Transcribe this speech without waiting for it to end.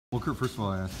Well, Curt, first of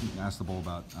all, I asked the bowl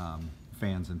about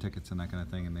fans and tickets and that kind of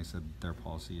thing, and they said their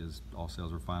policy is all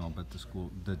sales are final, but the school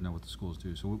didn't know what the schools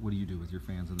do. So what do you do with your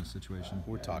fans in this situation?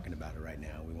 We're talking about it right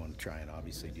now. We want to try and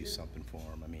obviously do something for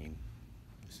them. I mean,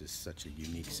 this is such a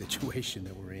unique situation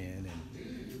that we're in,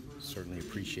 and certainly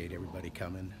appreciate everybody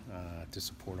coming to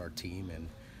support our team. And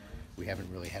we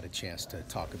haven't really had a chance to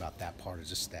talk about that part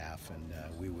as a staff, and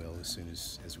we will as soon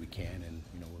as we can. And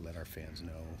we'll let our fans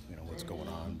know what's going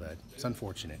on. But it's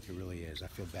unfortunate. It really is. I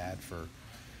feel bad for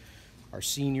our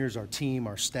seniors, our team,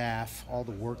 our staff, all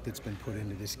the work that's been put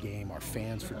into this game, our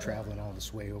fans for traveling all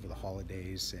this way over the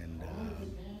holidays, and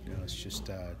it's just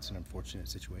it's an unfortunate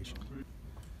situation.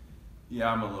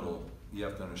 Yeah, you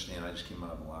have to understand, I just came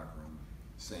out of the locker room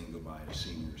saying goodbye to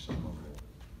seniors. I'm a little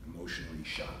emotionally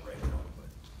shot right now, but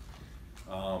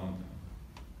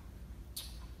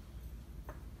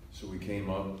so we came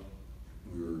up,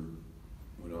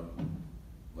 went up,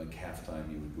 like halftime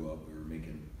you would go up, we were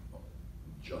making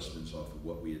adjustments off of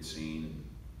what we had seen and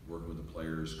working with the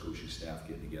players, coaching staff,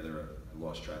 getting together. I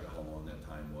lost track of how long that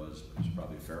time was, but it was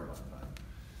probably a fair amount of time.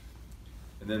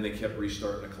 And then they kept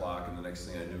restarting the clock, and the next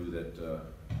thing I knew that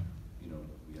we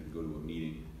had to go to a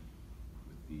meeting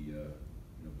with the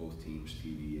both teams,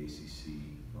 TV, ACC,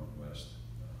 Mountain West,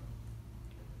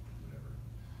 whatever.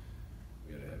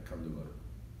 We had to come to a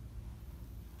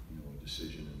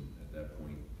decision, and at that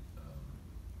point, the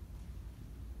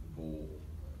bowl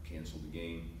canceled the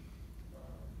game.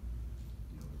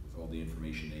 With all the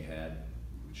information they had,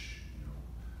 which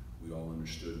we all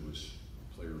understood was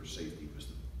player safety was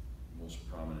the most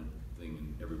prominent thing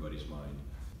in everybody's mind.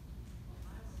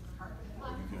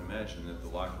 Well, you can imagine that the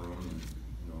locker room,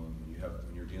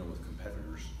 when you're dealing with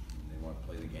competitors, they want to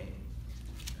play the game.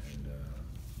 And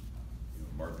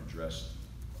Martin addressed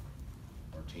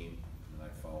our team, and I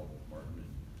followed Martin. And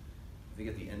I think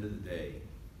at the end of the day,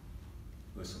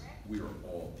 listen, we are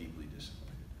all deeply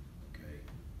disappointed. Okay,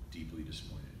 deeply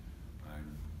disappointed.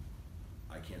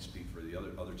 I can't speak for the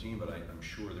other team, but I'm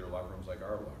sure their locker room's like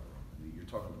our locker room. You're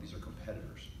talking about these are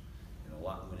competitors, and a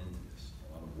lot went into this.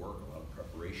 A lot of work, a lot of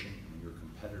preparation. When you're a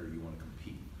competitor, you want to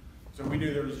compete. So we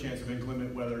knew there was a chance of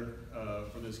inclement weather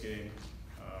for this game.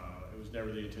 It was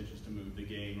never the intentions to move the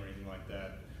game or anything like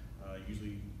that.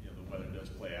 Usually, the weather does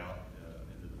play out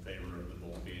into the favor of the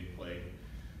bowl being played.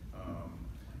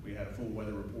 We had a full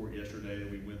weather report yesterday that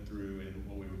we went through and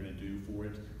what we were going to do for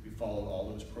it. We followed all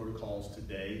those protocols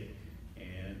today,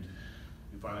 and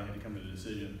we finally had to come to the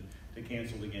decision to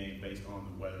cancel the game based on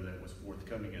the weather that was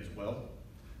forthcoming as well.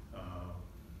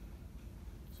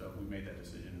 So we made that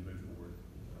decision to move forward.